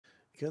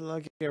Good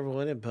luck,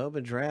 everyone, at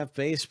Bowman Draft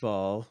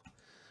Baseball,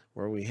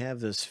 where we have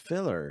this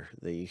filler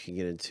that you can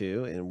get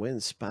into and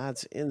win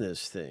spots in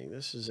this thing.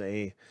 This is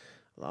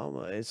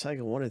it's like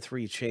a 1 in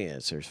 3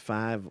 chance. There's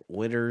 5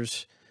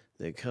 winners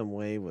that come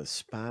away with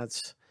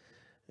spots.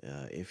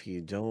 If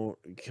you don't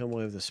come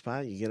away with a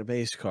spot, you get a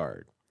base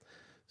card.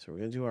 So we're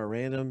going to do our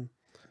random.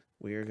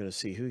 We are going to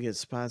see who gets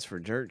spots for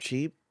dirt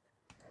cheap.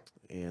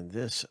 And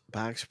this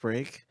box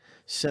break,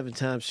 7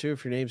 times 2.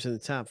 If your name's in the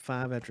top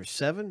 5 after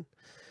 7,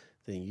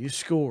 then you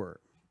score.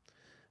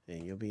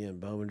 And you'll be in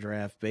Bowman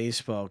Draft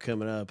Baseball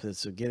coming up.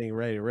 It's getting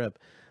ready to rip.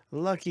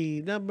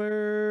 Lucky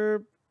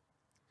number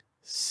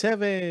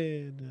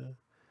 7.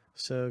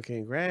 So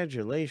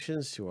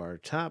congratulations to our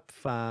top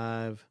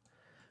 5.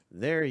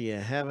 There you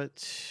have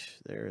it.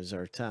 There is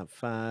our top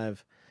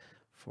 5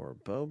 for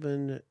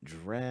Bowman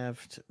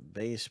Draft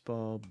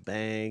Baseball.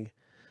 Bang.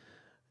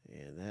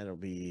 And that'll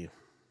be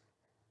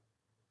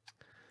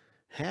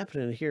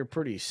happening here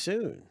pretty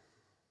soon.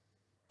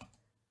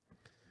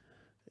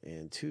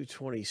 And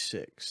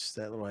 226.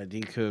 That little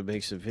ID code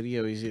makes the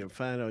video easy to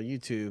find on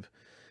YouTube.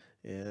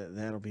 And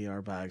that'll be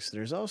our box.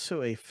 There's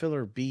also a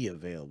filler B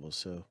available,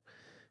 so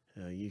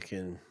you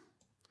can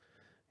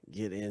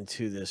get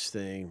into this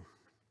thing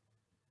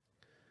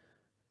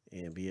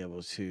and be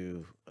able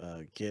to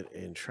get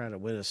and try to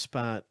win a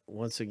spot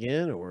once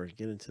again, or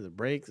get into the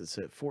break that's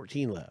at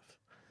 14 left.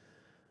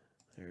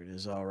 There it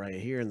is, all right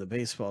here in the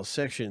baseball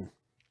section.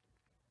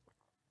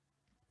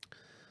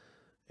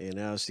 And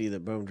now see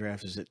that Bowman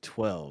Draft is at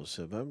 12.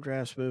 So Bowman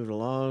Draft's moving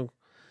along.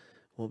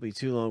 Won't be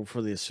too long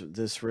before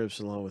this rips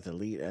along with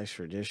Elite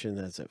Extra Edition.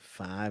 That's at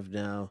 5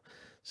 now.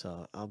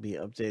 So I'll be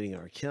updating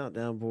our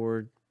countdown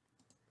board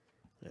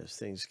as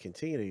things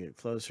continue to get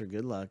closer.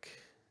 Good luck.